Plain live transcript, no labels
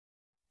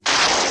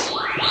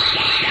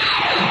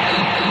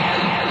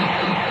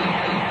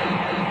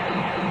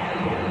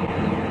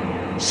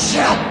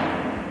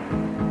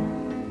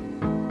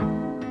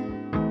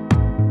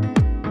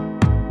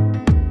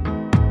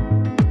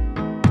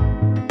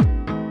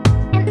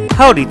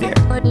Howdy there,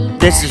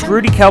 this is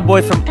Rudy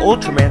Cowboy from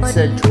Ultraman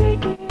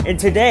Central, and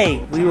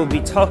today we will be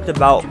talking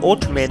about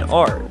Ultraman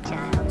Arc.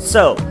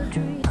 So,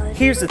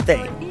 here's the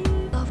thing.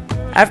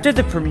 After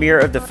the premiere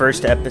of the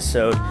first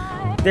episode,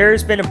 there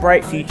has been a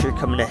bright future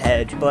coming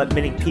ahead, but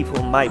many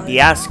people might be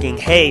asking,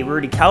 hey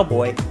Rudy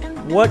Cowboy,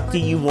 what do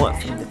you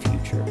want from the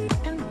future?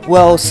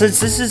 Well, since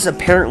this is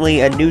apparently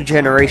a new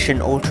generation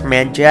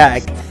Ultraman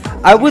Jack,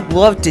 I would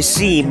love to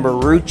see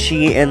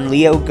Marucci and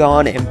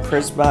Leogon and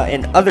Prisma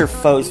and other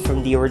foes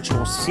from the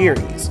original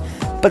series.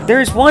 But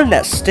there's one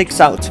that sticks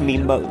out to me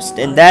most,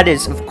 and that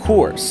is, of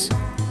course,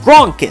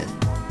 GRONKEN.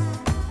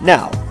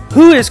 Now,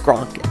 who is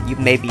GRONKEN, you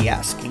may be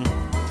asking?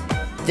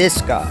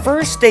 This guy.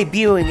 First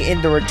debuting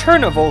in The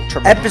Return of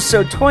Ultraman,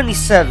 episode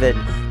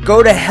 27,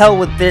 Go to Hell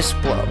with This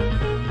Blow.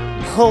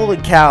 Holy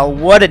cow,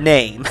 what a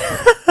name.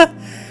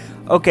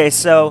 Okay,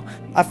 so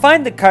I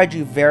find the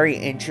Kaiju very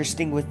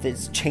interesting with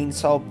its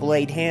chainsaw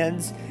blade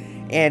hands,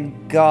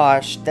 and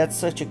gosh, that's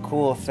such a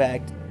cool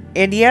effect.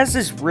 And he has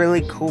this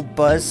really cool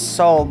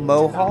buzzsaw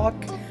mohawk.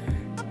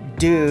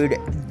 Dude,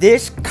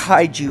 this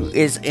Kaiju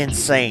is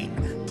insane.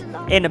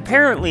 And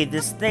apparently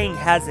this thing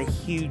has a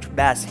huge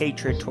mass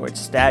hatred towards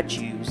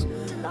statues.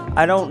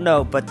 I don't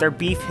know, but their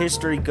beef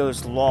history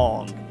goes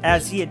long,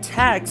 as he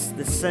attacks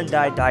the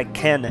Sendai Dai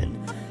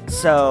Cannon.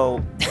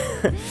 So,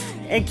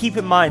 and keep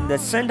in mind, the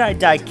Sendai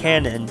Dai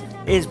Cannon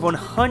is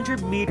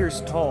 100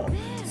 meters tall.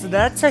 So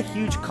that's a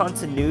huge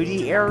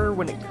continuity error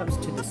when it comes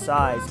to the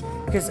size.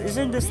 Because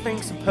isn't this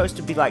thing supposed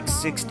to be like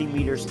 60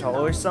 meters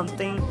tall or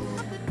something?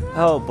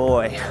 Oh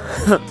boy.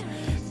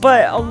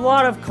 But a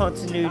lot of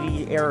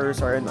continuity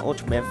errors are in the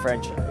Ultraman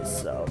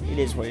franchise, so it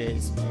is what it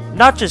is.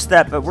 Not just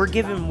that, but we're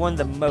given one of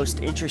the most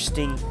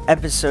interesting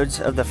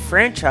episodes of the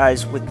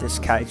franchise with this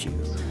Kaiju.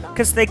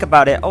 Because think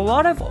about it, a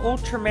lot of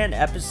Ultraman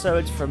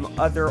episodes from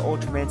other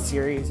Ultraman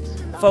series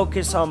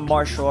focus on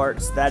martial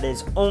arts that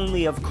is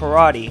only of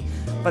karate,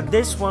 but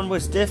this one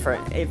was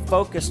different. It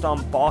focused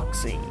on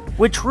boxing,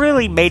 which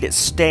really made it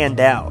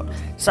stand out.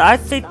 So I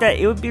think that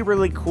it would be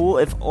really cool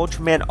if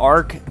Ultraman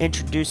Arc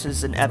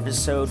introduces an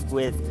episode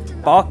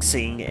with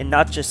boxing, and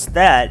not just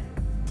that,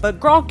 but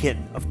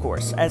GRONKEN, of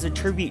course, as a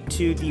tribute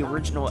to the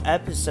original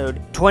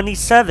episode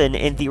 27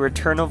 in The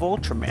Return of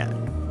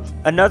Ultraman.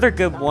 Another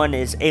good one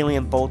is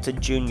Alien Bolton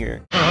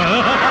Jr.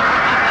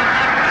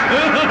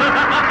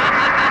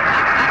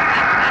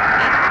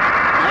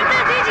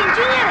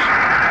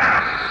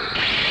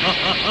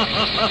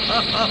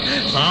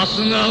さ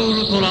すがウ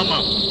ルトラマ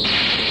ン。こ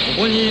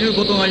こにいる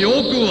ことがよ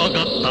くわ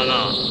かった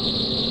な。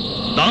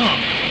だが、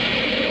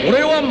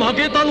俺は負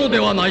けたので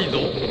はないぞ。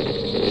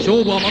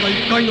勝負はまだ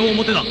1回の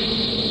表だ。必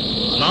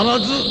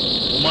ず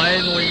お前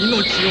の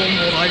命を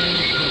もらいに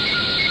来る。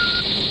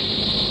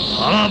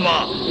さら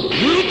ば、ウ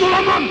ルト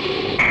ラマン!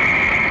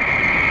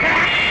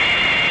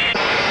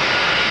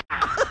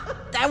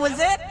 That was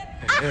it?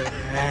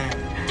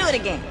 Do it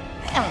again.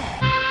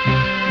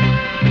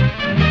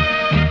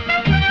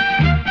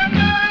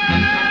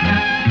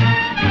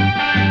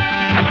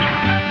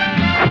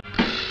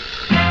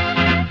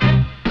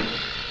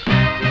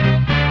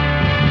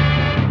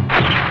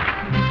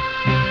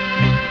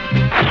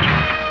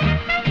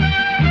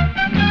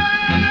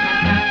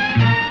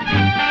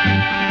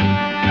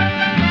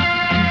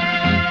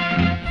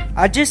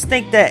 I just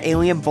think that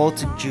Alien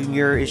Bolton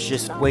Jr. is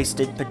just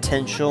wasted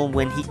potential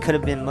when he could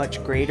have been much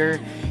greater,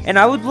 and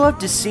I would love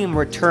to see him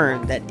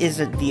return that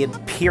isn't the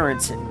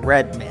appearance in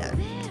Red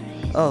Man.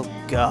 Oh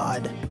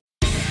god.